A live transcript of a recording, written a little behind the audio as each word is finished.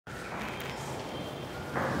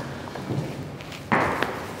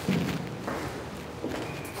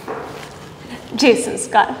जय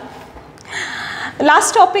संस्कार.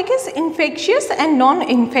 Last topic is infectious and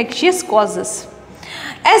non-infectious causes.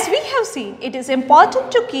 As we have seen, it is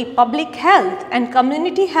important to keep public health and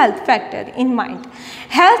community health factor in mind.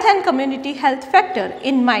 Health and community health factor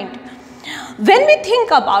in mind. When we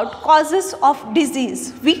think about causes of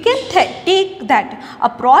disease, we can take that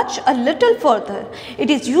approach a little further.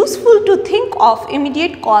 It is useful to think of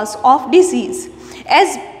immediate cause of disease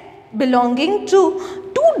as belonging to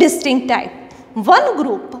two distinct types. One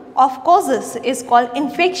group of causes is called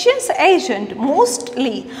infectious agent,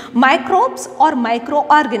 mostly microbes or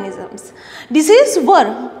microorganisms. Diseases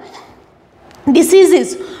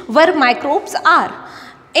where microbes are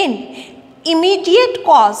in immediate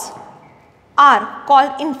cause are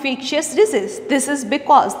called infectious disease. This is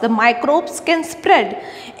because the microbes can spread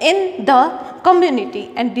in the community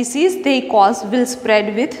and disease they cause will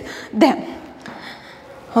spread with them.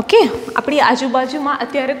 Okay, આપણી આજુબાજુમાં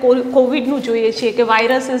અત્યારે કોવિડનું જોઈએ છીએ કે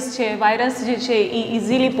viruses છે, virus જે છે એ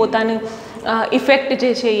easily પોતાનું ઇફેક્ટ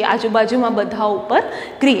જે છે એ આજુબાજુમાં બધા ઉપર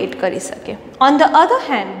ક્રિએટ કરી શકે. On the other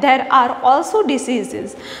hand, there are also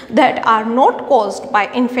diseases that are not caused by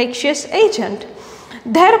infectious agent.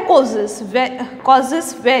 Their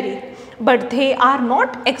causes vary, but they are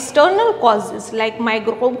not external causes like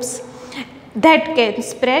microbes that can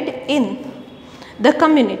spread in the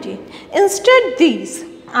community. Instead, these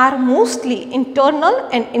are mostly internal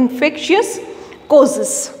and infectious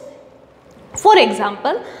causes. For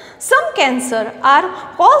example, some cancer are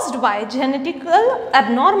caused by genetical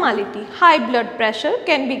abnormality. High blood pressure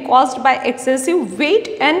can be caused by excessive weight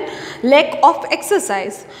and lack of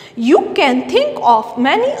exercise. You can think of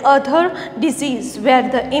many other diseases where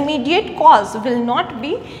the immediate cause will not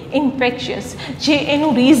be infectious. જે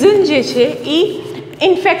એનું reason જે છે એ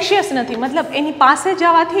infectious નથી, મતલબ એની પાસે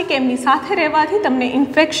જવાથી કે એમની સાથે રહેવાથી તમને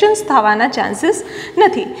ઇન્ફેક્શન્સ થવાના ચાન્સીસ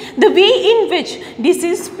નથી. The way in which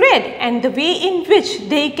disease spread and the way in which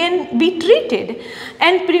they can be treated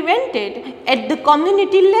and prevented at the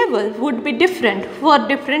community level would be different for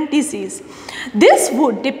different disease. This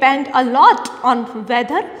would depend a lot on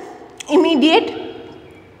whether immediate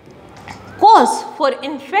cause for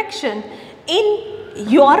infection in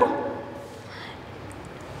your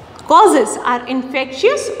causes are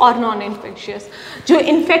infectious or non-infectious. જો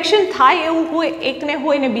infection થાય એવું હોય, એકને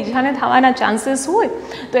હોય ને બીજાને થવાના chances હોય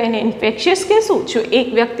તો એને ઇન્ફેક્શિયસ કહેશું. જો એક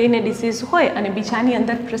વ્યક્તિને ડિસીઝ હોય અને બીજાની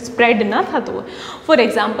અંદર સ્પ્રેડ ન થતું હોય, ફોર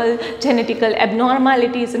એક્ઝામ્પલ જેનેટિકલ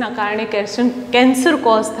એબનોર્માલિટીઝના કારણે કેન્સર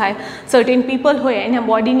કોઝ થાય, સર્ટેન પીપલ હોય એના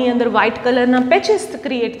બોડીની અંદર વ્હાઇટ કલરના પેચીસ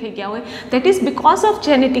ક્રિએટ થઈ ગયા હોય, that is because of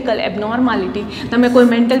જેનેટિકલ abnormality. તમે કોઈ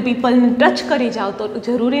મેન્ટલ પીપલને ટચ કરી જાઓ તો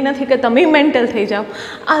જરૂરી નથી કે તમે મેન્ટલ થઈ જાઓ.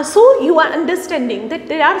 So you are understanding that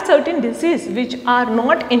there are certain diseases which are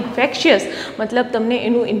not infectious. मतलब तमने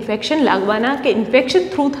एनु infection लागवाना के infection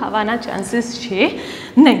through थावाना chances छे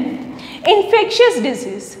नहीं. Infectious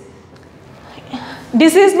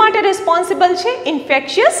disease माटे responsible छे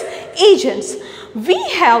infectious agents. We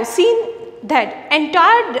have seen that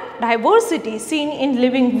entire diversity seen in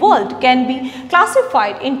living world can be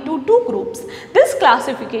classified into two groups. This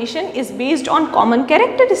classification is based on common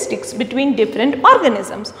characteristics between different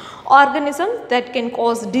organisms. Organisms that can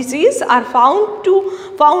cause disease are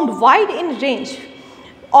found wide in range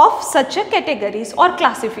of such a categories or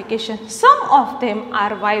classification. Some of them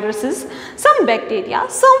are viruses, some bacteria,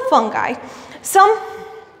 some fungi, some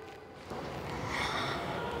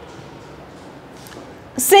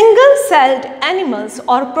single-celled animals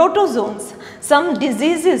or protozoans. Some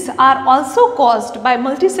diseases are also caused by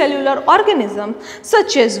multicellular organisms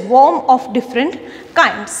such as worm of different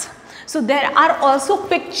kinds. So there are also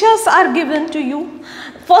pictures are given to you.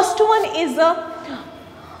 First one is a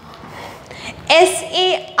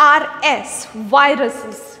SARS,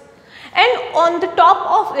 viruses. And on the top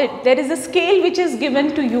of it there is a scale which is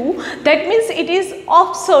given to you. That means it is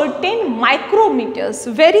of certain micrometers,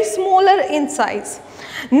 very smaller in size.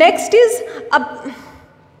 Next is a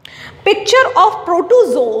picture of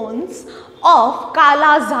protozoans of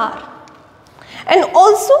Kala-Azar and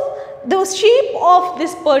also the shape of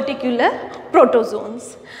this particular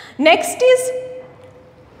protozoans. Next is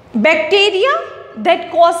bacteria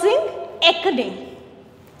that causing acne.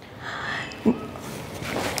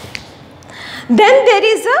 Then there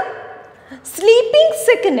is a sleeping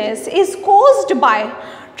sickness is caused by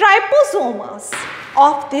tryposomas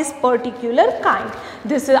of this particular kind.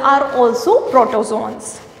 These are also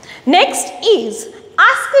protozoans. Next is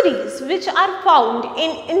ascaris, which are found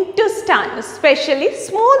in intestine, especially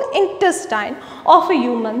small intestine of a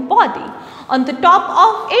human body. On the top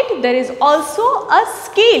of it, there is also a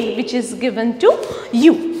scale which is given to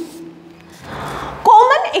you.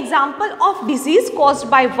 Common example of disease caused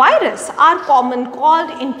by virus are common cold,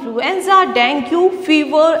 influenza, dengue,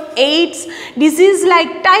 fever, AIDS, disease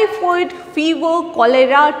like typhoid, fever,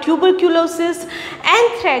 cholera, tuberculosis,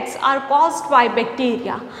 anthrax are caused by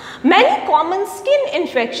bacteria. Many common skin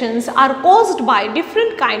infections are caused by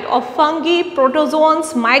different kind of fungi,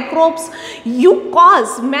 protozoans, microbes. You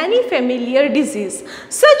cause many familiar diseases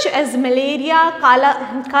such as malaria,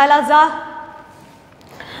 kalaza.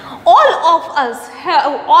 All of us have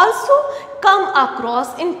also come across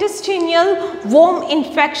intestinal worm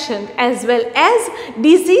infection as well as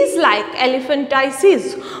disease like elephantiasis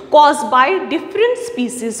caused by different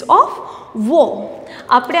species of worm.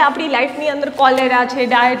 આપણે આપણી લાઈફની અંદર cholera છે,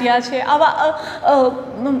 diarrhoea છે, આવા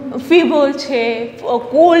fever છે,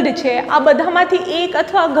 cold છે, આ બધામાંથી એક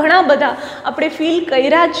અથવા ઘણા બધા આપણે ફીલ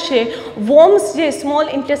કર્યા જ છે. વોર્મ્સ જે સ્મોલ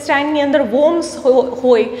ઇન્ટેસ્ટાઇનની અંદર વોર્મ્સ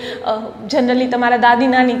હોય, જનરલી તમારા દાદી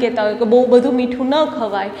નાની કહેતા હોય કે બહુ બધું મીઠું ન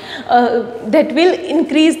ખવાય, that will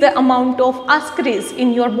increase the amount of ascaris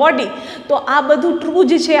in your body. તો આ બધું ટ્રુ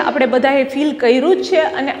જ છે, આપણે બધાએ ફીલ કર્યું જ છે.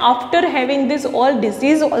 અને after having this all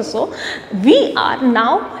disease also, we are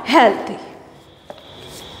now healthy.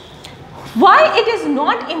 Why it is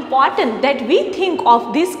not important that we think of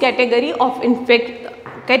this category of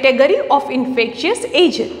infectious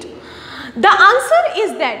agent? The answer is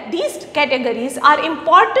that these categories are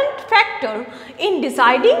important factor in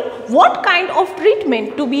deciding what kind of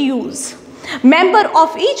treatment to be used. Member of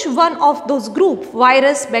each one of those group,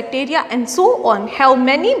 virus, bacteria and so on, have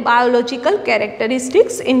many biological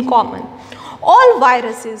characteristics in common. All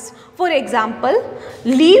viruses, for example,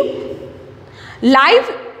 live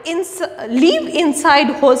inside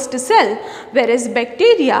host cell, whereas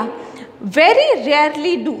bacteria very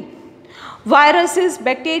rarely do. Viruses,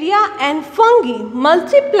 bacteria and fungi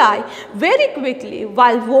multiply very quickly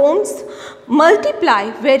while worms multiply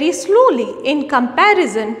very slowly in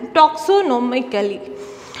comparison taxonomically.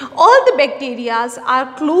 All the bacteria are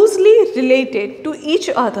closely related to each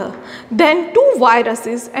other than two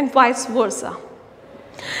viruses and vice versa.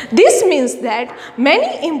 This means that many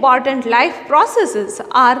important life processes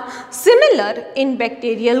are similar in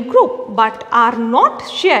bacterial group but are not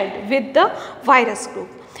shared with the virus group.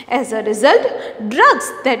 As a result, drugs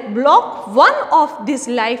that block one of these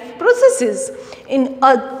life processes in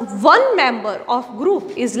one member of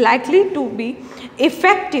group is likely to be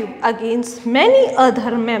effective against many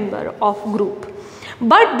other member of group.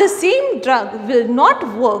 But the same drug will not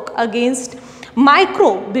work against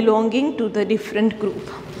microbe belonging to the different group.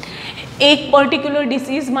 एक particular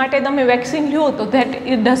disease માટે તમે vaccine લ્યો તો that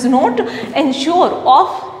it does not ensure of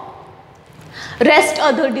rest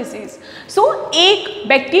other disease. So એક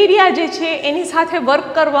bacteria જે છે એની સાથે work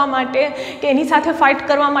કરવા માટે કે એની સાથે ફાઇટ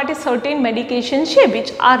કરવા માટે certain medication છે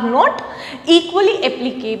which are not equally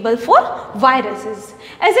applicable for viruses.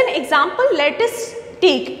 As an example, let us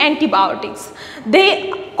take antibiotics. They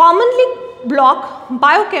commonly block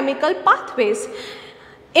biochemical pathways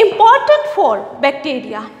important for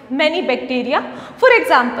bacteria. Many bacteria, for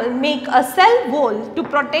example, make a cell wall to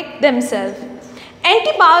protect themselves.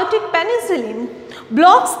 Antibiotic penicillin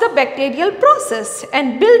blocks the bacterial process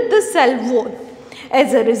and builds the cell wall.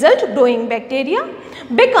 As a result, growing bacteria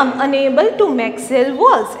become unable to make cell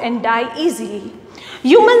walls and die easily.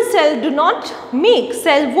 Human cells do not make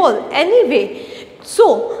cell wall anyway, so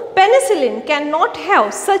penicillin cannot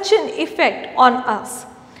have such an effect on us.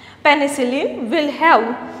 Penicillin will have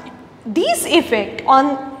this effect on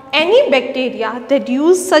any bacteria that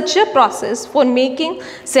use such a process for making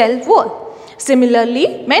cell wall. Similarly,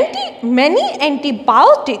 many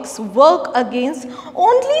antibiotics work against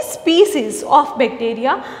only species of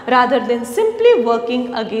bacteria rather than simply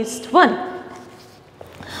working against one.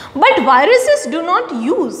 But viruses do not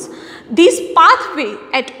use this pathway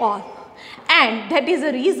at all. And that is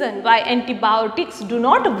the reason why antibiotics do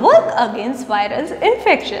not work against viral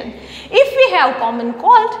infection. If we have common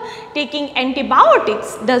cold, taking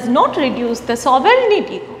antibiotics does not reduce the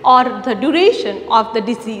severity or the duration of the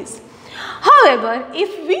disease. However,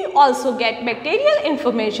 if we also get bacterial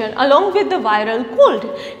inflammation along with the viral cold,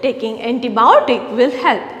 taking antibiotic will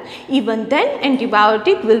help. Even then,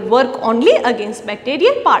 antibiotic will work only against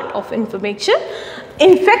bacterial part of infection,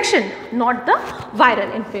 not the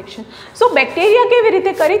viral infection. So, bacteria કેવી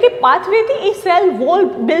રીતે કરે કે પાથવેથી એ cell wall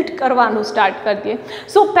build કરવાનું start કરી દે.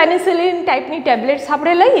 સો penicillin ટાઈપની tablets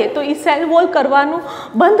આપણે લઈએ તો એ સેલ વોલ કરવાનું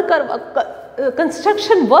બંધ કરવા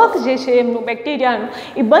કન્સ્ટ્રક્શન વર્ક જે છે એમનું બેક્ટેરિયાનું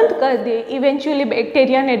એ બંધ કરી દે, ઇવેન્ચ્યુઅલી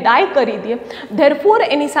બેક્ટેરિયાને ડાય કરી દે. ધેરફોર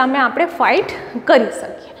એની સામે આપણે ફાઇટ કરી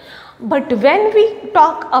શકીએ. But when we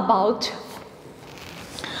talk about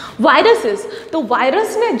viruses, તો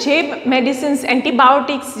વાયરસને જે મેડિસિન્સ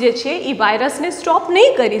એન્ટીબાયોટિક્સ જે છે એ વાયરસને સ્ટોપ નહીં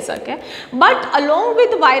કરી શકે, but along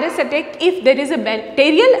with virus attack if there is a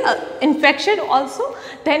bacterial infection also,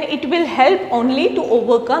 then it will help only to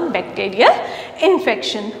overcome bacterial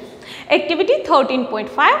infection. Activity 13.5.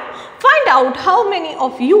 Find out how many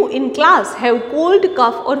of you in class have cold,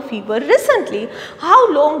 cough or fever recently. How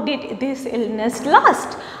long did this illness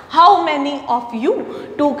last? How many of you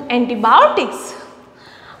took antibiotics?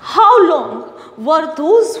 How long were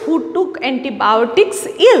those who took antibiotics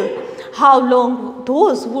ill? How long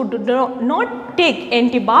those who do not take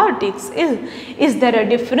antibiotics ill? Is there a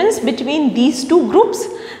difference between these two groups?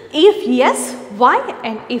 If yes, why?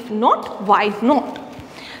 And if not, why not?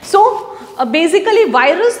 So basically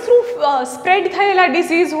virus through spread થયેલા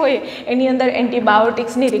disease હોય એની અંદર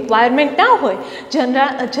એન્ટીબાયોટિક્સની requirement ના હોય.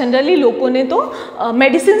 Generally લોકોને તો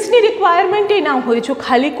મેડિસિન્સની requirement ના હોય જો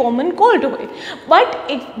ખાલી કોમન કોલ્ડ હોય. બટ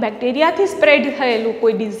ઇફ બેક્ટેરિયાથી સ્પ્રેડ થયેલું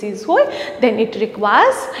કોઈ ડિસીઝ હોય then it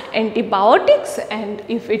requires antibiotics, and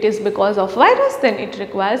if it is because of virus then it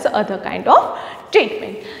requires other kind of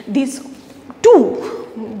treatment. These two,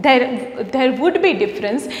 there would be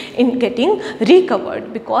difference in getting recovered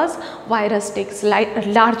because virus takes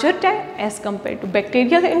larger time as compared to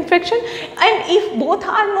bacterial infection, and if both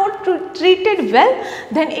are not treated well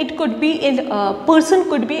then it could be in person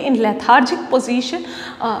could be in lethargic position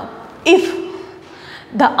if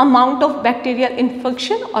the amount of bacterial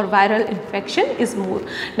infection or viral infection is more.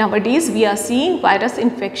 Nowadays we are seeing virus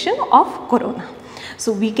infection of corona.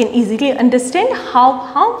 So we can easily understand how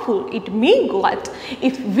harmful it may get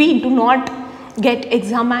if we do not get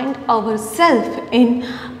examined ourselves in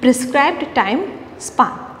prescribed time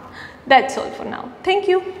span. That's all for now. Thank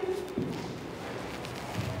you.